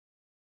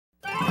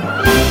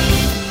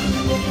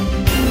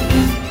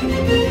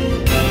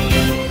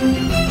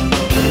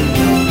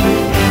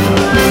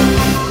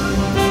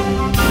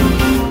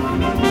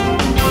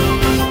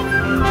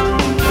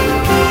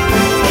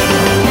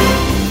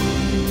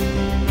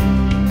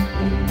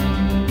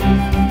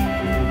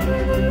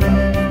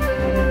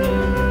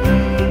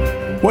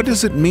What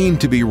does it mean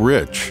to be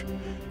rich?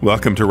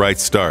 Welcome to Right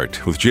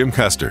Start with Jim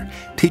Custer,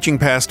 teaching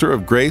pastor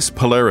of Grace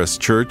Polaris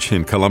Church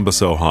in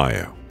Columbus,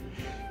 Ohio.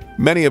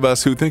 Many of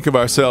us who think of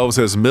ourselves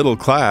as middle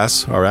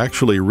class are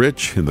actually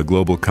rich in the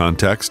global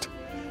context.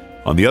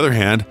 On the other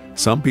hand,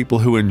 some people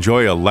who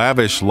enjoy a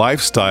lavish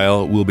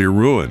lifestyle will be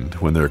ruined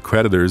when their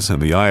creditors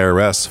and the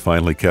IRS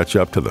finally catch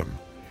up to them.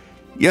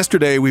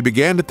 Yesterday, we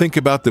began to think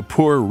about the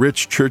poor,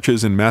 rich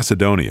churches in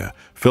Macedonia,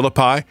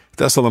 Philippi,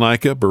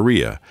 Thessalonica,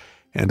 Berea,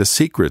 and a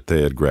secret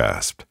they had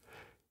grasped.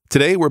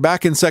 Today, we're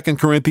back in 2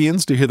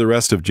 Corinthians to hear the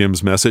rest of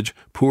Jim's message,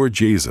 Poor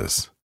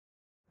Jesus.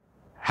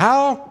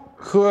 How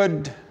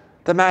could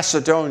the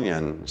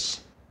Macedonians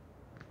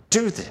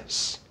do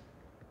this?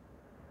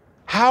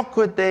 How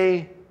could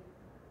they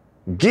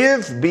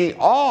give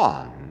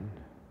beyond?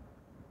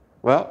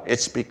 Well,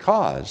 it's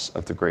because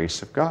of the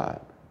grace of God.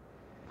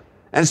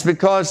 And it's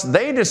because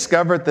they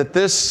discovered that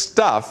this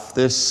stuff,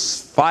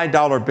 this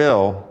 $5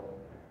 bill,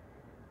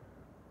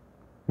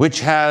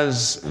 which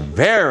has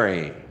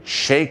very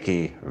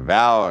shaky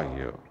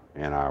value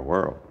in our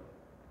world,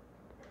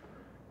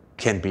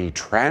 can be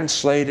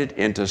translated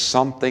into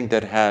something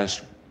that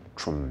has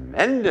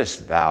tremendous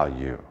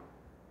value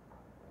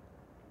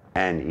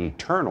and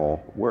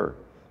eternal worth.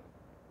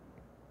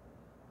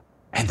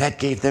 And that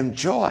gave them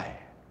joy.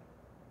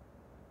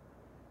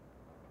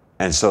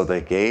 And so they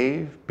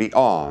gave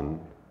beyond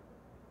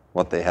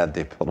what they had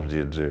the ability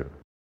to do.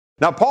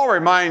 Now, Paul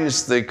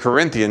reminds the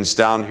Corinthians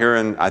down here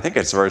in, I think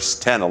it's verse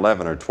 10,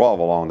 11, or 12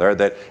 along there,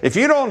 that if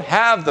you don't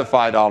have the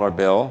 $5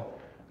 bill,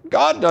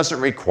 God doesn't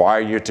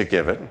require you to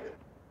give it.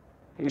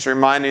 He's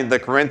reminding the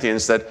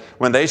Corinthians that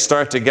when they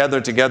start to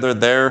gather together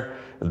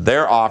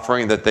their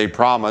offering that they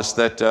promised,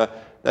 that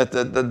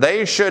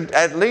they should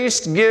at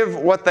least give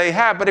what they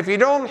have. But if you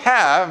don't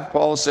have,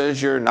 Paul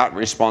says, you're not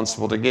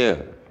responsible to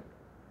give.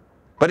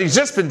 But he's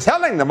just been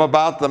telling them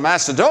about the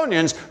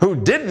Macedonians who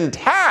didn't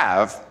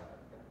have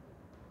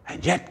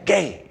and yet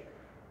gave.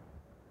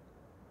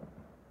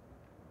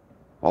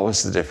 What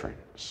was the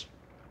difference?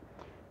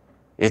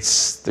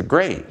 It's the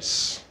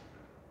grace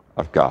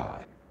of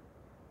God.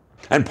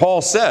 And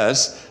Paul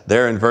says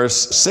there in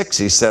verse 6,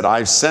 he said,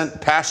 I've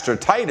sent Pastor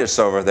Titus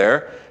over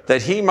there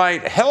that he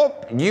might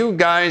help you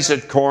guys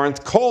at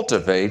Corinth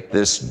cultivate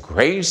this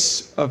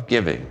grace of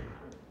giving.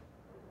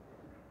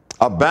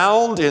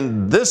 Abound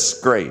in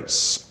this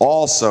grace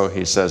also,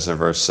 he says in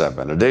verse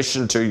 7, in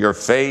addition to your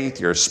faith,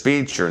 your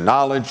speech, your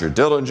knowledge, your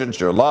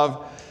diligence, your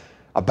love,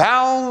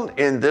 abound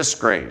in this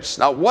grace.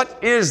 Now, what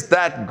is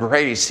that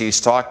grace he's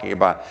talking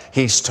about?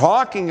 He's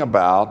talking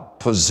about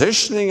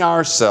positioning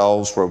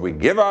ourselves where we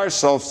give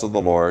ourselves to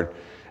the Lord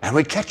and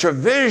we catch a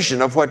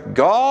vision of what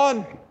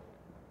God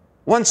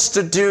wants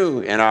to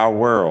do in our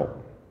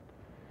world.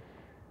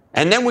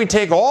 And then we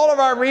take all of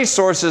our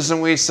resources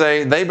and we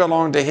say they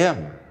belong to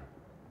Him.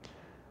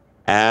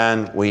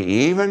 And we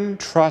even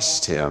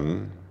trust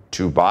Him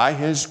to, by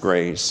His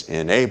grace,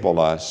 enable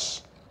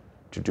us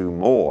to do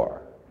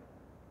more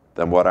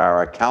than what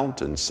our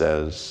accountant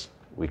says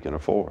we can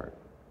afford.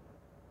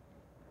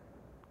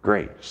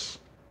 Grace.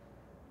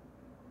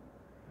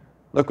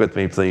 Look with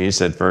me,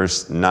 please, at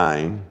verse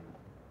 9.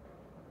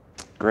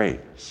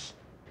 Grace.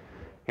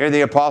 Here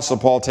the Apostle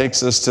Paul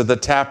takes us to the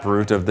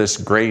taproot of this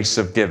grace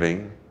of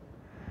giving.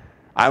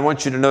 I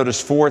want you to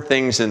notice 4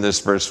 things in this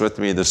verse with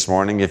me this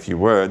morning, if you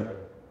would.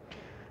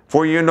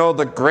 For you know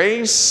the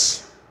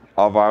grace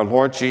of our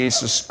Lord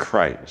Jesus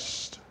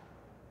Christ.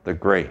 The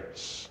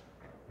grace.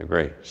 The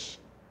grace.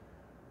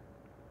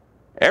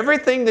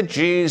 Everything that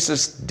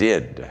Jesus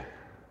did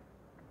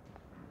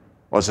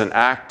was an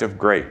act of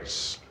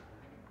grace.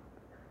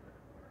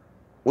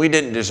 We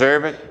didn't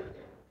deserve it.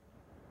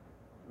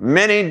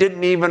 Many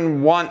didn't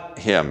even want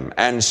Him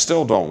and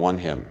still don't want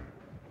Him.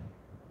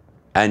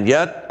 And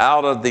yet,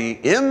 out of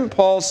the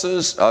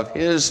impulses of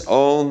His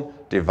own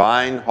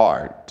divine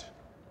heart,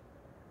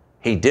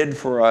 He did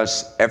for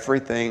us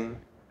everything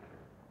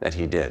that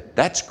He did.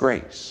 That's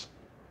grace.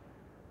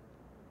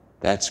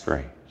 That's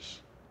grace.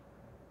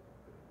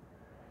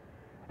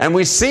 And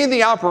we see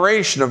the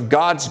operation of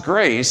God's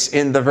grace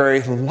in the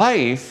very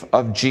life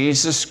of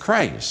Jesus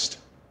Christ.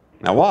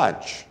 Now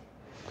watch.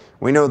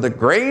 We know the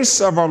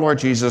grace of our Lord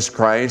Jesus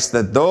Christ,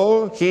 that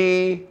though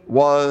He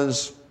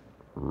was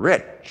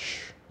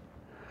rich.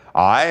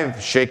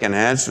 I've shaken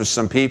hands with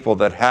some people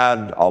that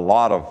had a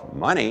lot of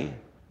money.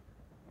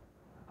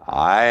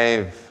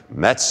 I've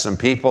met some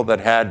people that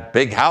had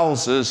big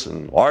houses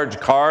and large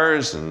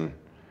cars and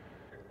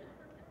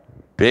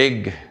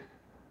big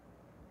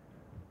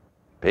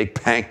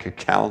bank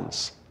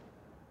accounts.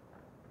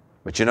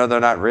 But you know, they're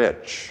not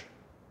rich.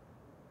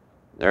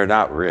 They're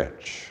not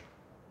rich.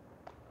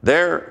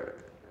 They're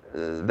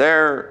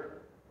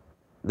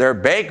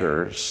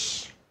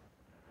beggars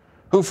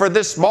who for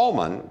this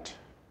moment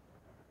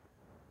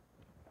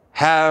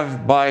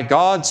have, by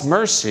God's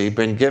mercy,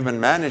 been given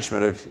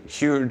management of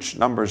huge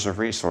numbers of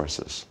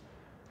resources.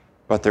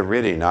 But they're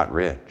really not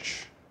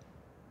rich.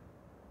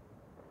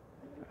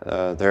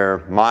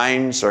 Their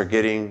minds are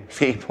getting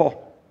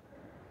feeble.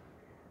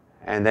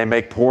 and they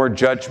make poor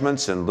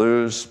judgments and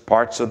lose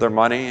parts of their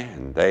money,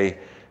 and they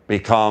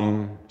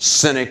become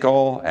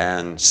cynical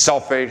and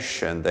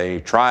selfish, and they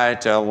try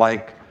to,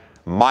 like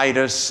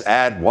Midas,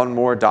 add one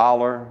more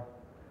dollar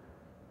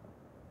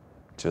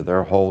to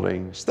their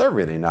holdings. They're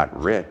really not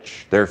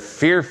rich. They're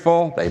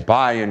fearful. They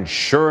buy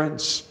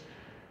insurance.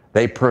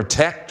 They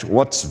protect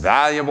what's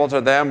valuable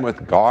to them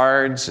with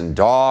guards and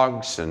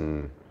dogs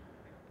and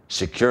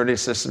security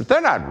systems.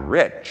 They're not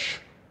rich.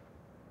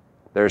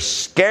 They're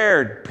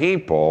scared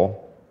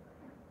people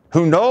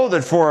who know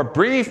that for a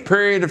brief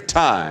period of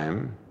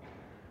time,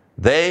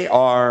 they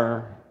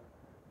are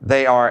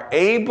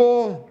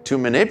able to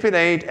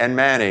manipulate and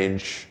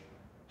manage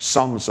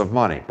sums of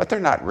money, but they're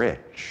not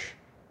rich.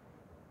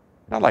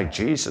 Not like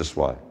Jesus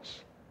was.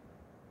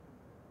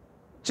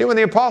 See, when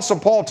the Apostle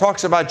Paul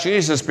talks about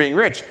Jesus being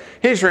rich,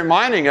 he's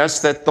reminding us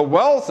that the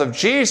wealth of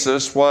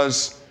Jesus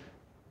was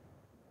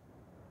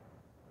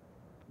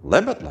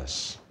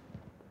limitless.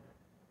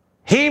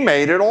 He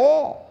made it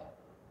all.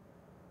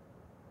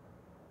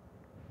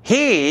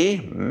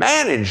 He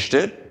managed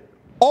it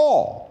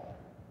all.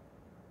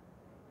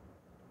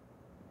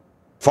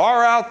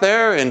 Far out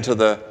there into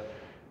the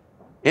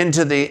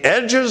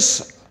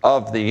edges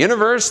of the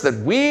universe that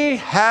we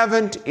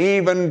haven't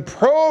even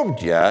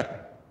probed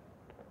yet,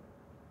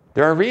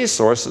 there are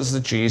resources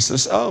that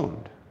Jesus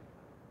owned.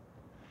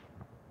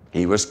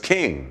 He was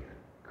King,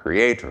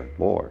 Creator,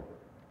 Lord.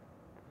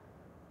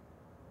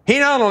 He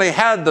not only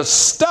had the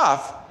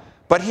stuff,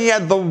 but he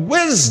had the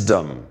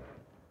wisdom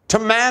to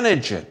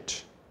manage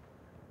it.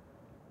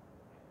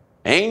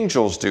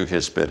 Angels do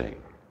his bidding.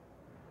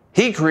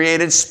 He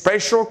created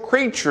special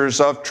creatures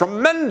of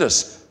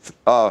tremendous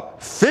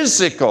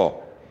physical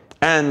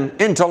and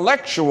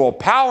intellectual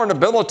power and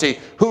ability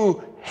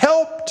who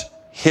helped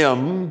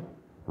him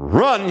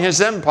run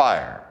his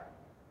empire.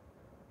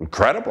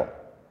 Incredible.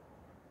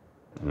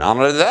 Not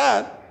only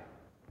that,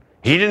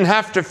 he didn't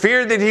have to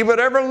fear that he would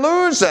ever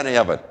lose any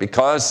of it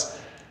because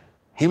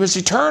he was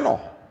eternal.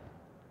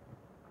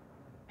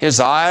 His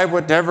eye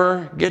would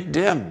never get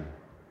dim.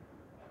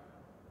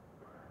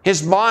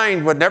 His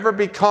mind would never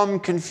become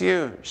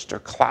confused or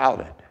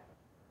clouded.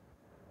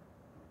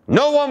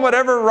 No one would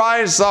ever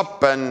rise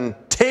up and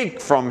take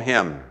from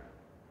him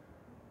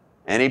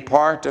any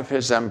part of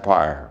his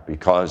empire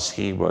because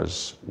he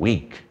was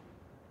weak.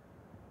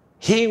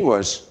 He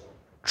was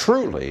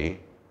truly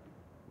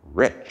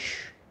rich.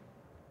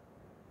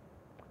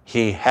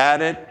 He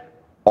had it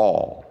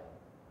all,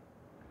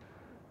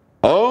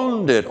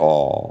 owned it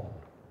all,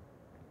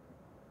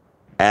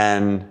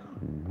 and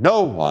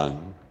no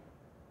one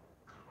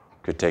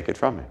could take it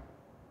from him.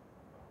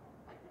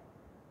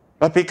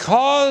 But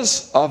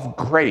because of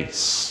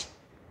grace,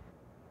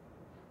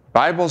 the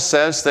Bible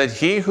says that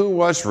he who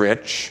was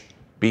rich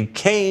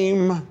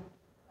became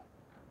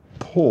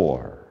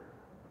poor.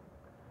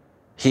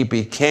 He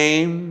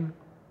became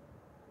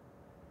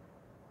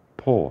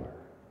poor.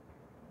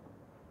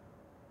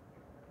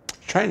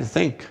 I'm trying to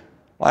think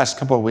last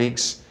couple of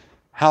weeks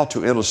how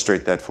to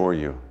illustrate that for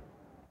you.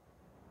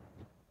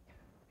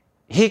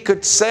 He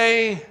could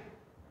say,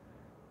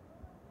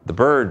 the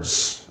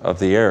birds of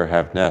the air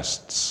have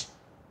nests,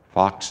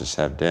 foxes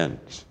have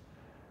dens.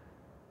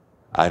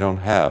 I don't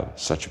have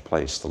such a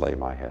place to lay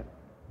my head.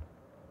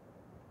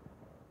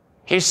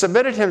 He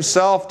submitted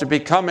himself to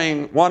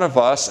becoming one of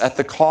us at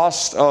the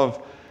cost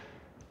of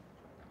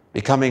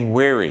becoming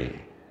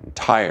weary and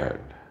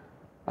tired,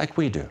 like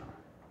we do.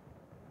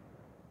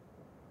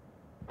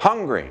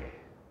 Hungry,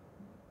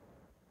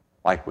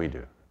 like we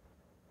do.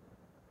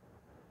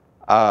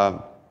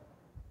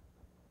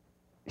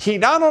 He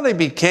not only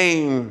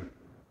became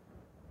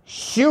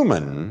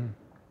human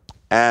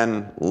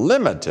and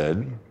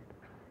limited,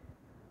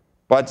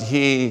 but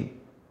he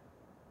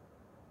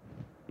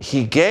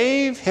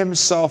gave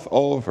himself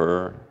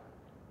over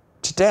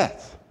to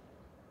death.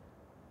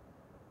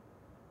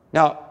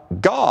 Now,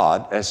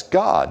 God, as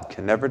God,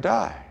 can never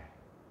die.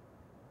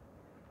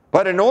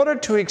 But in order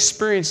to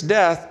experience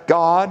death,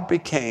 God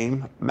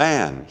became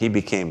man. He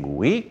became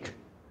weak.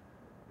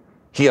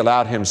 He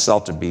allowed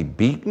himself to be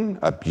beaten,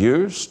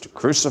 abused,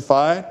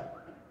 crucified,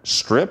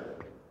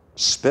 stripped,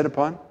 spit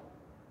upon.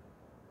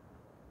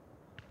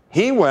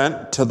 He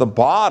went to the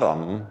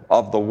bottom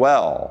of the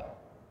well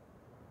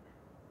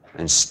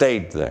and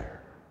stayed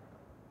there.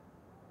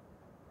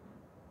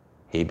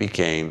 He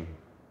became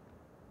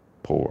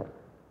poor.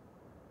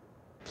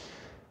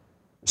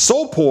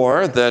 So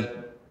poor that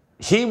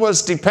he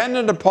was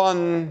dependent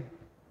upon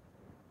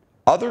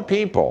other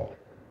people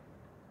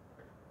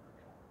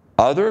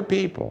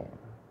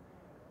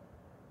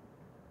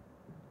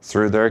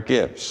through their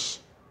gifts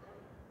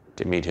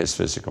to meet his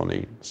physical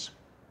needs.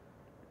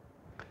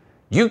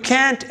 You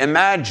can't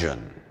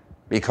imagine,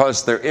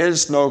 because there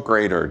is no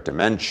greater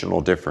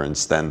dimensional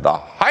difference than the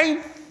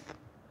height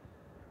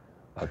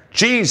of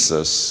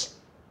Jesus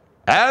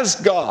as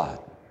God,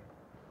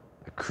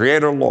 the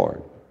Creator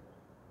Lord,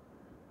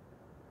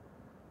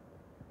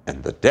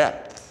 and the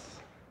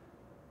depth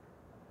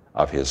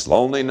of his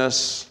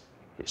loneliness,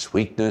 his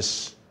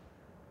weakness,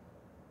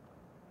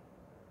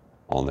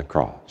 on the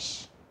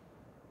cross.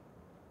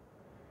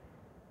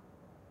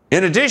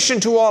 In addition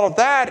to all of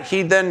that,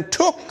 he then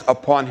took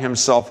upon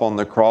himself on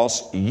the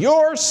cross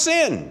your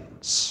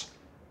sins.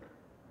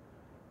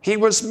 He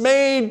was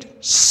made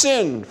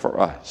sin for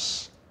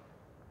us.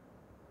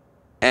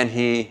 And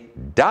he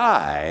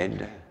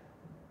died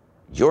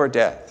your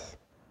death,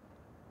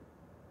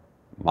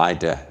 my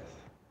death.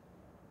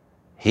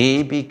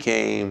 He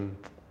became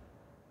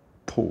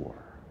poor.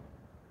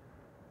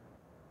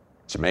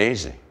 It's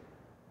amazing,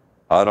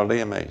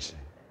 utterly amazing.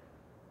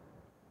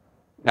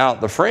 Now,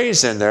 the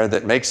phrase in there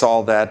that makes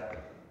all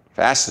that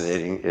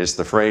fascinating is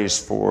the phrase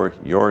 "for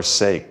your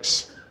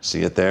sakes."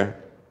 See it there?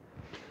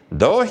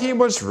 Though he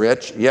was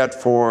rich, yet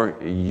for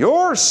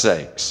your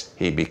sakes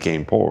he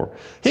became poor.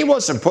 He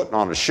wasn't putting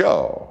on a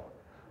show.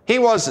 He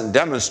wasn't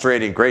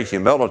demonstrating great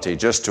humility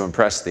just to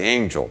impress the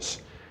angels.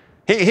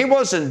 He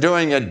wasn't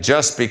doing it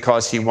just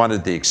because he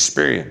wanted the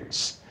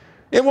experience.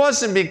 It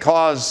wasn't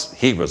because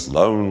he was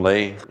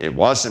lonely. It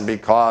wasn't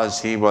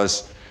because he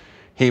was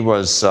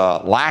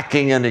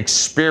lacking in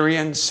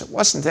experience. It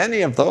wasn't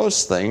any of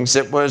those things.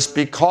 It was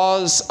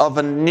because of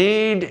a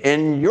need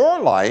in your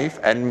life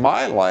and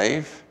my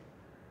life.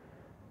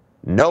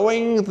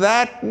 Knowing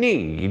that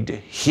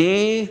need,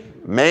 he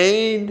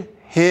made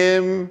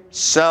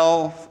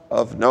himself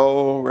of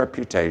no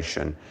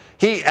reputation.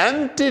 He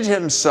emptied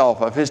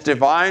himself of his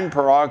divine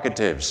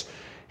prerogatives.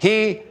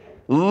 He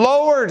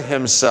lowered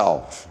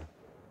himself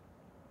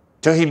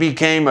till he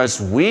became as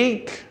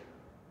weak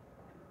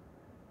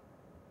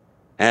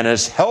and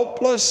as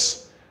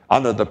helpless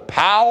under the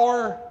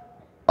power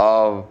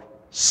of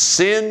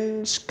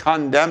sin's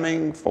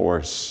condemning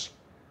force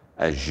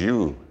as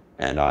you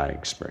and I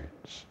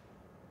experience.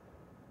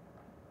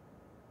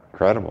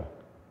 Incredible.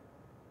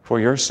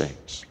 For your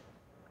sakes.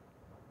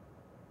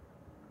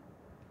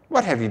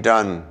 What have you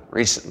done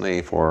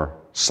recently for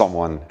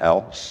someone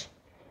else?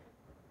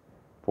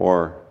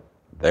 For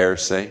their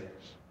sakes?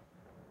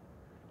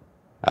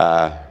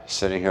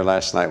 Sitting here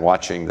last night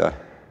watching the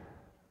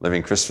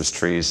living Christmas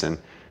trees, and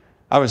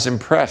I was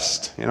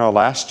impressed. You know,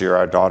 last year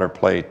our daughter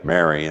played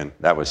Mary, and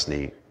that was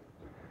neat.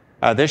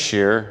 This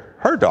year,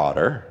 her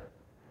daughter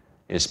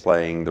is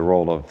playing the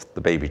role of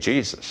the baby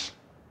Jesus.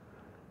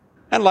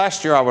 And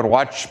last year I would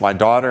watch my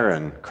daughter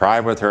and cry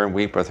with her and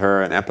weep with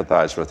her and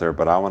empathize with her,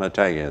 but I want to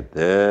tell you,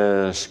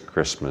 this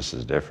Christmas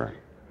is different.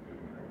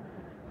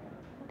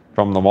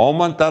 From the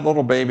moment that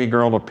little baby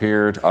girl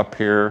appeared up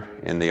here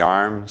in the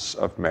arms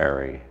of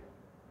Mary,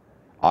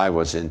 I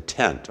was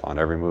intent on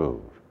every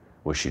move.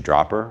 Will she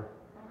drop her?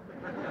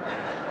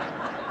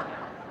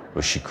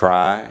 Will she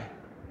cry?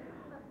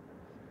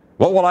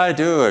 What will I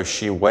do if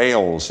she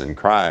wails and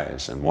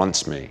cries and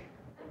wants me?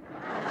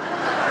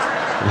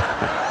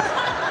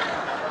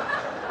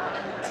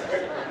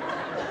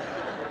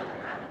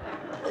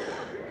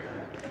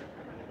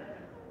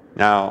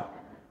 Now,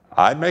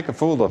 I'd make a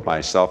fool of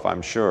myself,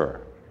 I'm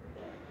sure,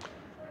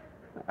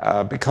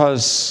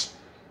 because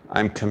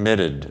I'm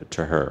committed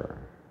to her.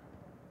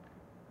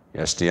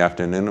 Yesterday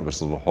afternoon it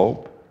was little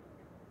Hope,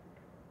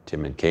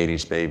 Tim and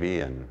Katie's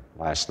baby, and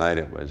last night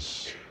it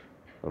was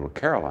little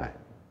Caroline,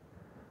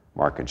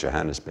 Mark and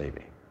Johanna's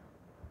baby.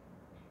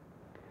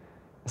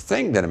 The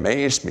thing that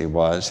amazed me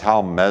was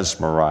how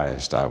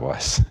mesmerized I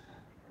was.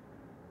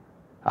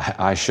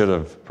 I should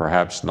have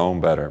perhaps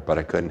known better, but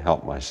I couldn't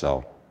help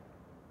myself.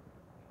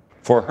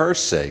 For her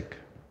sake,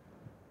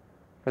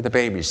 for the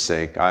baby's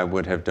sake, I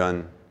would have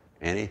done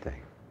anything.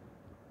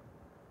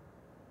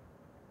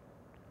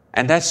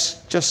 And that's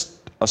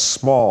just a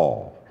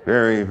small,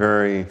 very,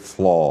 very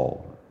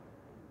flawed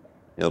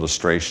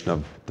illustration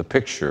of the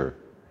picture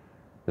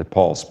that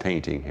Paul's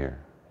painting here.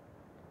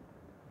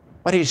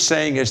 What he's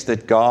saying is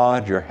that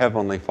God, your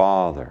heavenly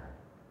Father,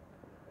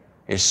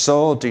 is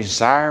so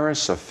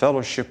desirous of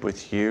fellowship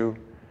with you.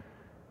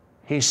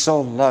 He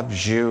so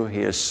loves you,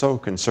 he is so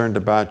concerned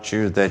about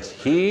you that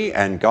he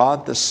and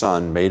God the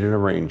Son made an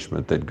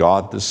arrangement that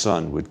God the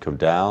Son would come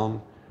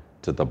down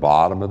to the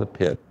bottom of the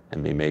pit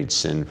and be made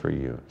sin for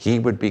you. He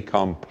would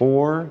become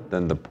poorer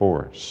than the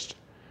poorest,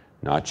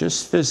 not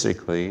just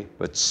physically,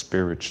 but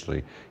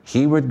spiritually.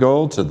 He would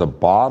go to the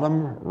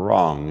bottom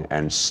rung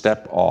and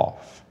step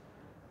off.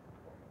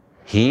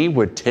 He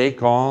would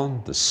take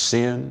on the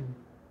sin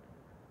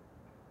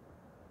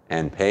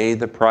and pay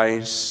the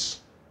price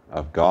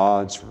of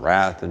God's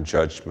wrath and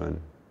judgment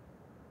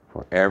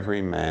for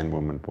every man,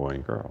 woman, boy,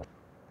 and girl.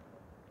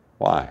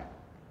 Why?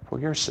 For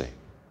your sake.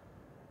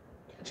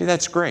 See,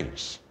 that's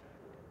grace.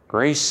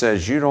 Grace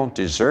says you don't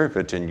deserve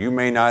it, and you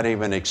may not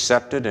even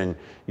accept it, and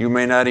you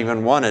may not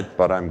even want it,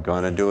 but I'm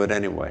going to do it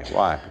anyway.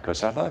 Why?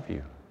 Because I love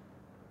you.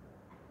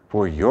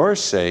 For your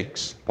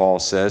sakes, Paul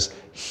says,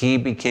 he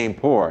became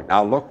poor.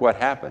 Now look what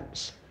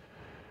happens.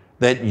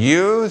 That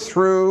you,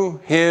 through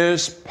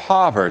his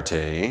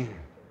poverty,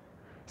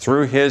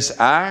 through his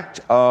act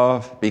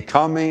of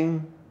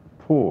becoming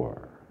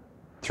poor,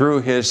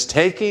 through his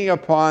taking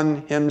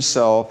upon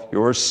himself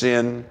your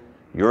sin,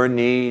 your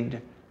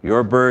need,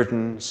 your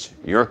burdens,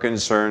 your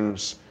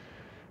concerns,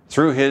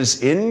 through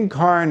his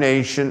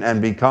incarnation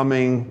and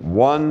becoming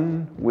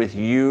one with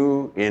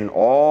you in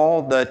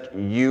all that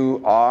you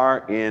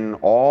are, in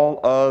all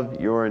of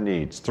your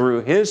needs.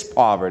 Through his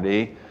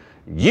poverty,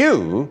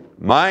 you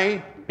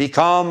might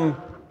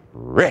become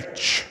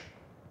rich.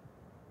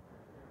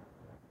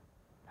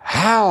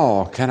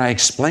 How can I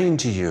explain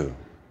to you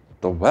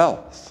the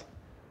wealth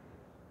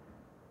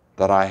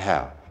that I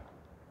have?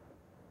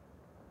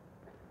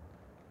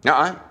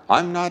 Now,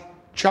 I'm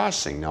not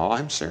joshing. No,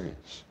 I'm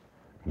serious.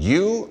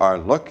 You are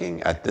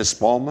looking at this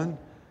moment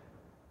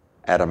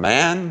at a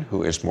man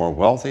who is more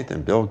wealthy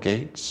than Bill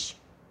Gates,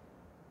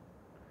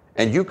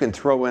 and you can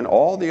throw in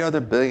all the other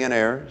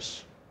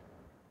billionaires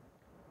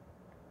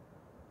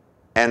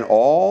and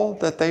all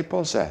that they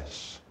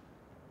possess.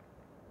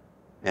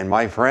 And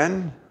my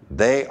friend,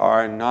 they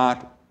are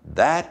not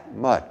that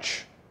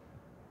much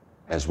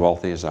as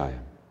wealthy as I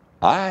am.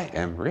 I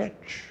am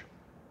rich.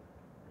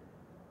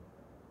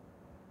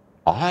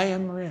 I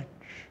am rich.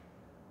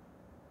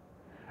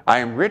 I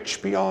am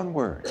rich beyond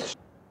words.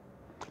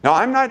 Now,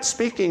 I'm not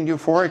speaking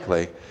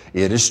euphorically.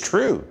 It is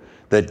true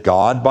that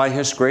God, by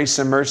his grace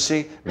and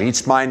mercy,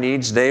 meets my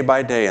needs day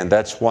by day, and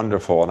that's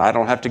wonderful. And I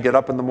don't have to get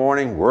up in the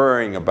morning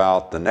worrying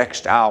about the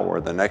next hour,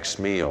 the next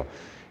meal.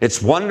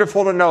 It's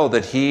wonderful to know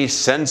that he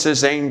sends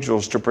his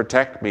angels to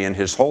protect me, and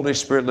his Holy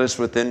Spirit lives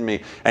within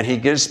me, and he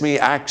gives me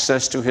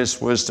access to his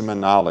wisdom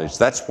and knowledge.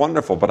 That's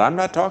wonderful, but I'm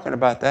not talking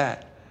about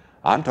that.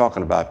 I'm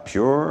talking about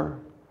pure,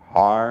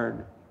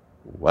 hard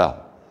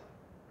wealth.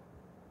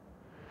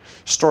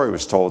 A story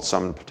was told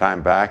some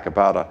time back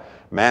about a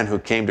man who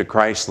came to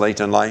Christ late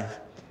in life.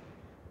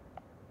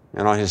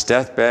 And on his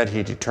deathbed,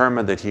 he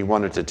determined that he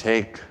wanted to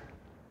take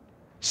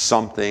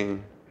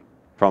something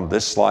from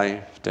this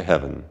life to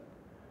heaven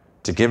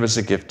to give as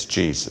a gift to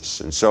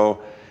Jesus. And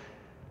so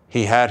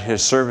he had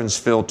his servants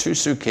fill 2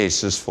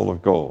 suitcases full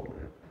of gold.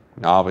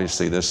 Now,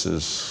 obviously, this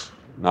is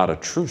not a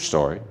true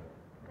story.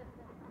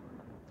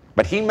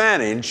 But he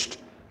managed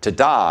to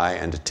die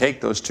and to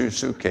take those 2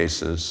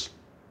 suitcases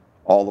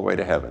all the way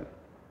to heaven.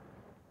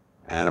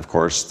 And of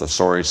course, the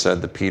story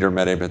said that Peter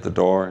met him at the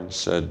door and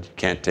said, "You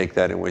can't take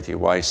that in with you."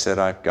 Why? He said,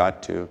 "I've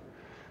got to."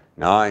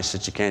 No, I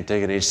said, "You can't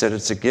take it." He said,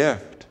 "It's a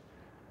gift."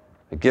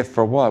 A gift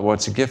for what? Well,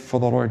 it's a gift for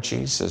the Lord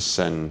Jesus.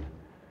 And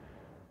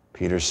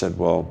Peter said,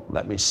 "Well,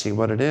 let me see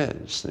what it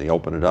is." And he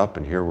opened it up,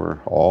 and here were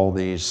all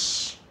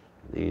these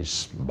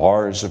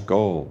bars of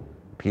gold.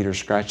 Peter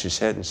scratched his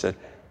head and said,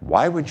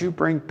 "Why would you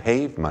bring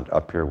pavement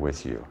up here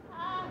with you?"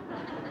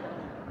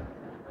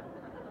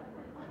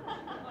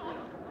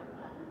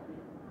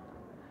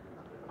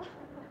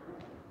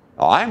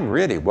 I'm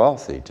really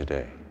wealthy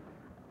today.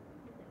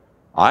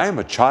 I am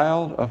a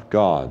child of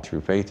God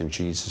through faith in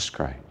Jesus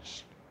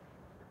Christ.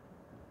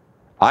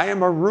 I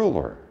am a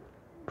ruler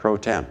pro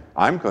tem.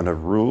 I'm going to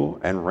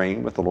rule and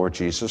reign with the Lord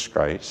Jesus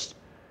Christ.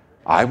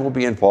 I will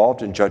be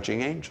involved in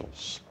judging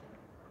angels.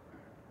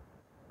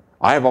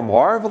 I have a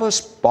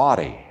marvelous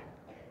body,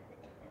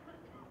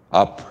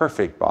 a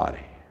perfect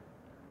body,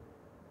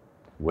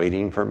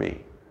 waiting for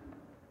me.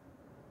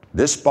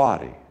 This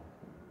body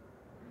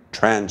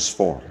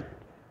transformed.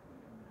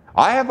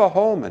 I have a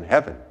home in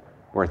heaven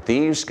where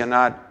thieves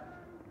cannot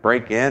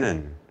break in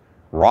and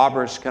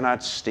robbers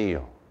cannot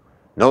steal.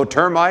 No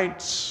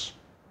termites.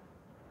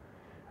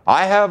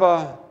 I have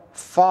a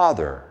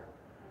Father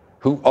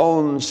who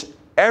owns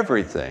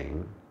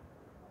everything,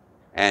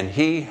 and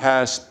he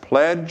has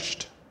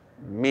pledged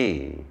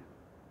me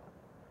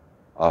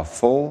a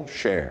full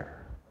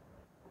share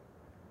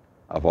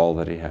of all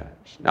that he has.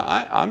 Now,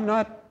 I'm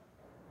not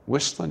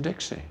whistling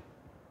Dixie.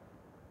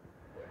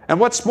 And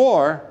what's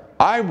more,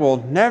 I will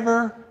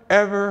never,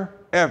 ever,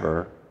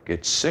 ever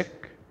get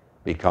sick,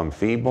 become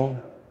feeble,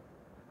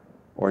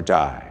 or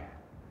die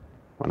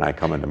when I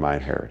come into my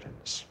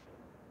inheritance.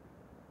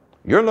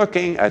 You're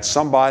looking at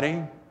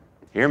somebody,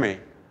 hear me,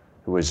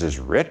 who is as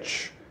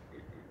rich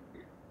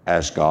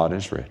as God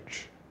is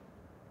rich.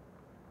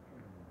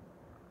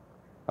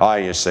 Ah,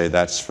 you say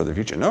that's for the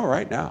future. No,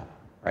 right now,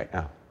 right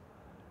now.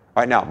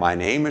 Right now, my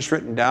name is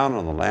written down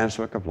on the Lamb's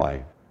Book of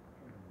Life.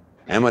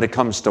 And when it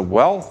comes to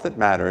wealth that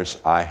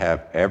matters, I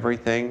have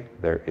everything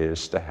there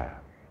is to have.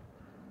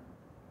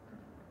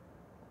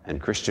 And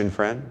Christian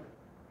friend,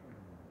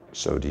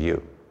 so do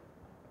you.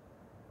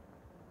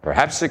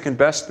 Perhaps it can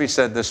best be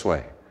said this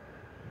way.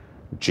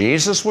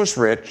 Jesus was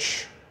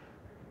rich.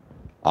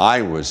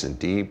 I was in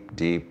deep,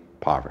 deep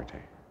poverty.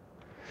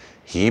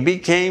 He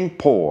became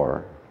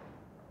poor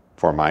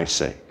for my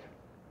sake.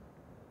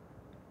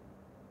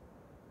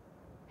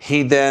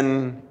 He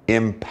then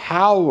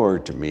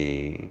empowered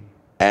me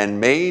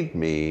and made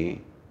me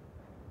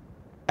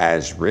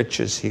as rich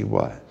as he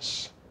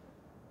was.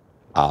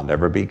 I'll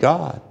never be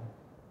God.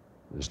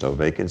 There's no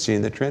vacancy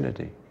in the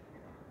Trinity.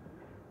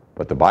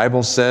 But the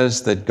Bible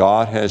says that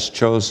God has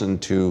chosen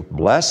to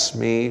bless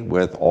me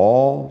with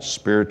all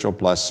spiritual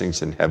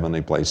blessings in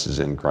heavenly places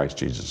in Christ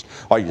Jesus.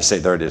 Oh, you say,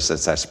 there it is,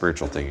 that's that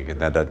spiritual thing again.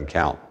 That doesn't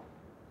count.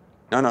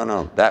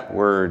 No. That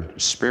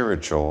word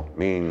spiritual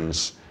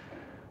means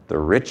the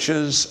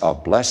riches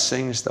of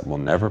blessings that will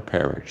never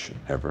perish and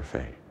never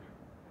fade.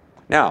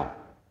 Now,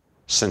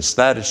 since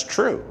that is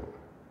true,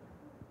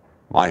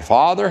 my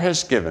Father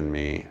has given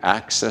me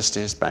access to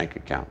his bank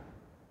account.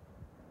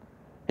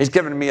 He's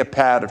given me a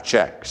pad of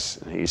checks.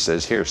 And he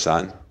says, here,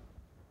 son,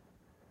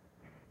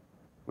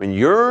 when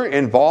you're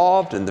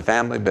involved in the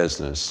family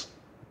business,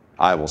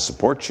 I will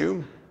support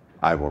you,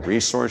 I will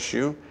resource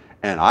you,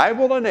 and I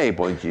will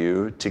enable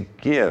you to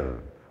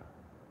give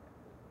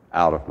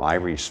out of my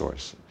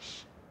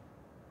resources.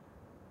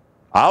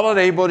 I'll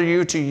enable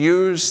you to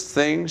use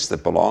things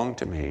that belong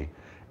to me,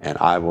 and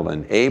I will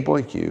enable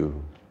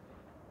you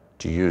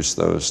to use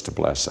those to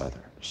bless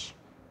others.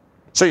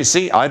 So you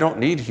see, I don't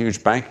need a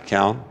huge bank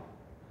account.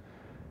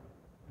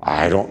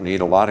 I don't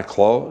need a lot of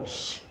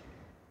clothes.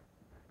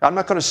 I'm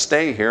not going to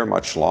stay here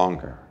much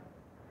longer.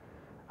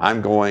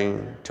 I'm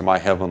going to my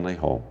heavenly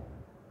home.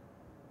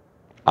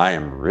 I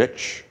am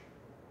rich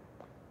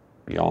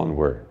beyond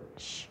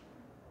words.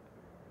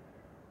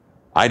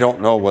 I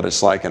don't know what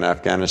it's like in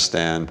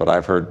Afghanistan, but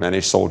I've heard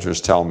many soldiers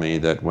tell me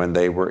that when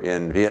they were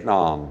in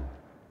Vietnam,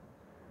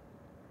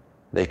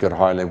 they could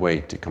hardly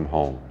wait to come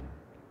home.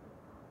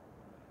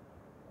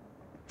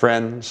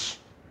 Friends,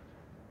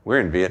 we're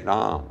in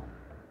Vietnam.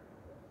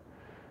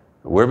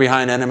 We're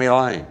behind enemy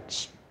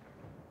lines.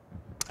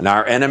 And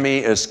our enemy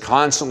is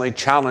constantly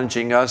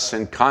challenging us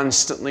and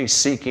constantly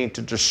seeking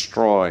to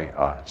destroy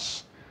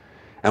us.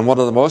 And one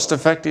of the most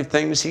effective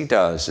things he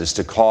does is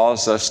to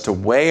cause us to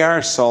weigh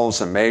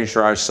ourselves and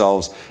measure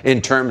ourselves in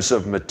terms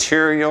of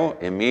material,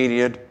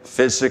 immediate,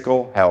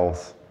 physical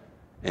health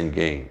and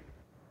gain.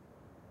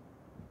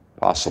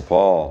 Apostle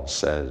Paul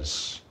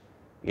says,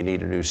 you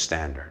need a new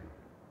standard.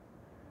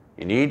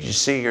 You need to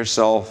see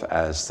yourself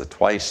as the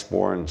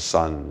twice-born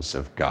sons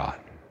of God.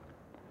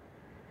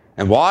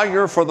 And while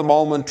you're for the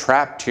moment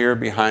trapped here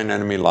behind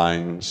enemy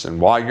lines,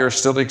 and while you're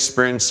still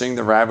experiencing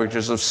the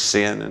ravages of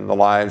sin in the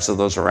lives of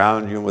those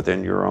around you and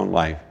within your own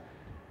life,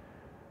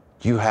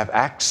 you have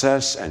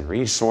access and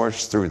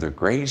resource through the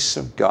grace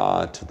of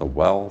God to the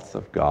wealth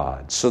of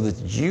God, so that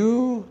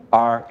you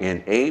are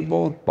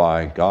enabled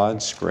by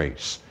God's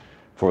grace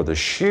for the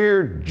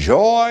sheer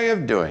joy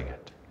of doing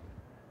it,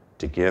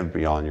 to give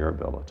beyond your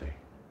ability,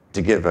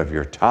 to give of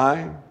your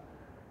time,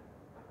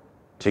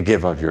 to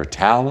give of your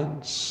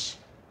talents,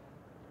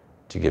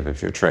 to give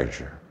of your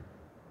treasure.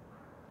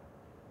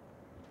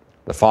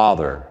 The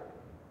Father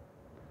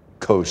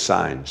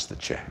co-signs the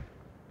check.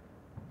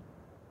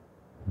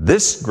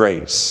 This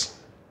grace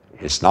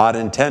is not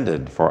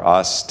intended for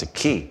us to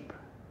keep.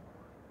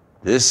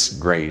 This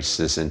grace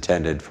is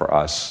intended for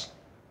us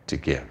to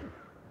give.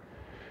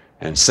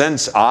 And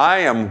since I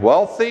am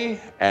wealthy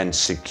and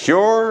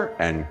secure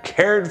and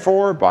cared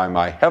for by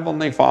my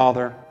Heavenly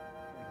Father,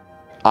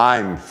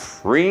 I'm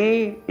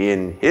free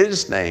in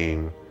His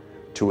name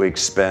to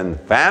expend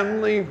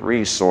family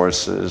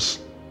resources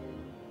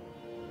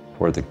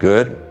for the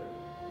good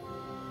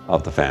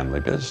of the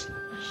family business.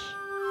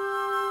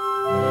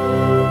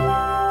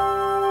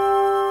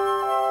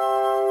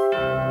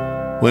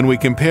 When we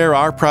compare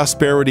our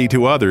prosperity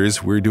to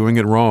others, we're doing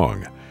it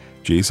wrong.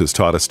 Jesus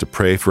taught us to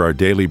pray for our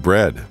daily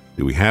bread.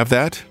 Do we have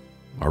that?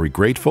 Are we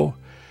grateful?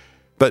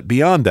 But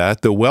beyond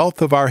that, the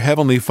wealth of our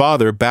Heavenly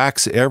Father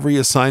backs every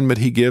assignment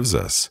He gives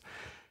us.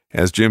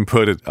 As Jim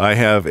put it, I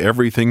have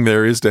everything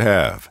there is to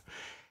have.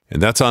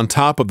 And that's on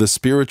top of the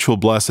spiritual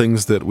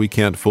blessings that we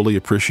can't fully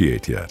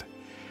appreciate yet.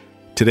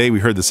 Today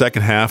we heard the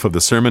second half of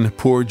the sermon,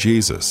 Poor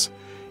Jesus.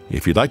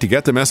 If you'd like to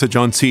get the message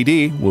on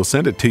CD, we'll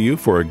send it to you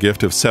for a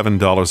gift of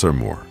 $7 or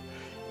more.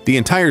 The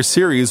entire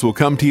series will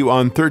come to you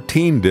on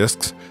 13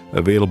 discs,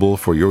 available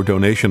for your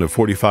donation of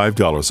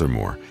 $45 or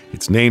more.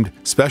 It's named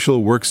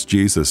Special Works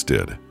Jesus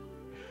Did.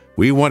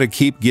 We want to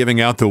keep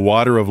giving out the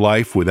water of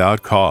life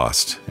without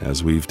cost,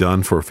 as we've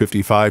done for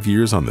 55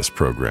 years on this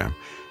program.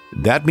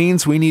 That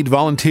means we need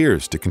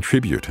volunteers to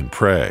contribute and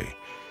pray.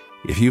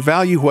 If you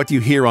value what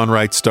you hear on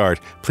Right Start,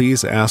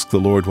 please ask the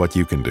Lord what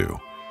you can do.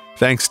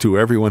 Thanks to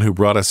everyone who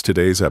brought us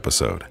today's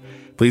episode.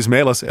 Please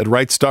mail us at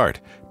Right Start,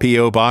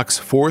 P.O. Box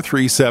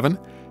 437,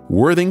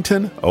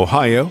 Worthington,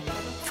 Ohio,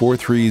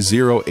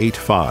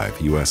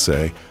 43085,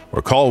 USA,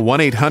 or call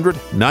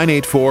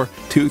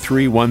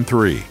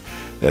 1-800-984-2313.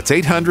 That's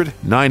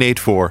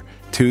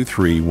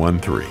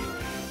 800-984-2313.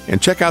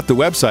 And check out the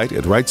website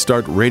at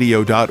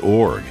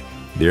rightstartradio.org.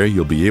 There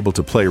you'll be able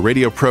to play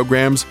radio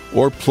programs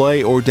or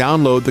play or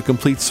download the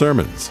complete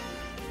sermons.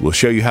 We'll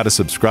show you how to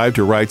subscribe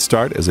to Right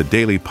Start as a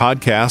daily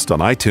podcast on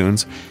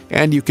iTunes,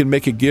 and you can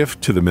make a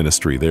gift to the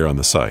ministry there on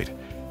the site.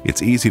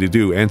 It's easy to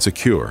do and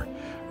secure.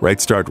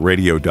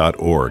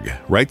 rightstartradio.org.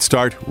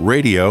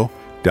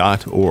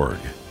 rightstartradio.org.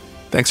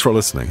 Thanks for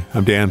listening.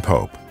 I'm Dan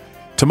Pope.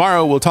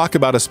 Tomorrow we'll talk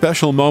about a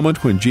special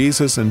moment when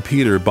Jesus and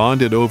Peter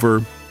bonded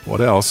over,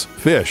 what else?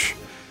 Fish.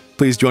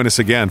 Please join us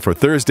again for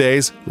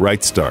Thursday's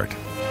Right Start.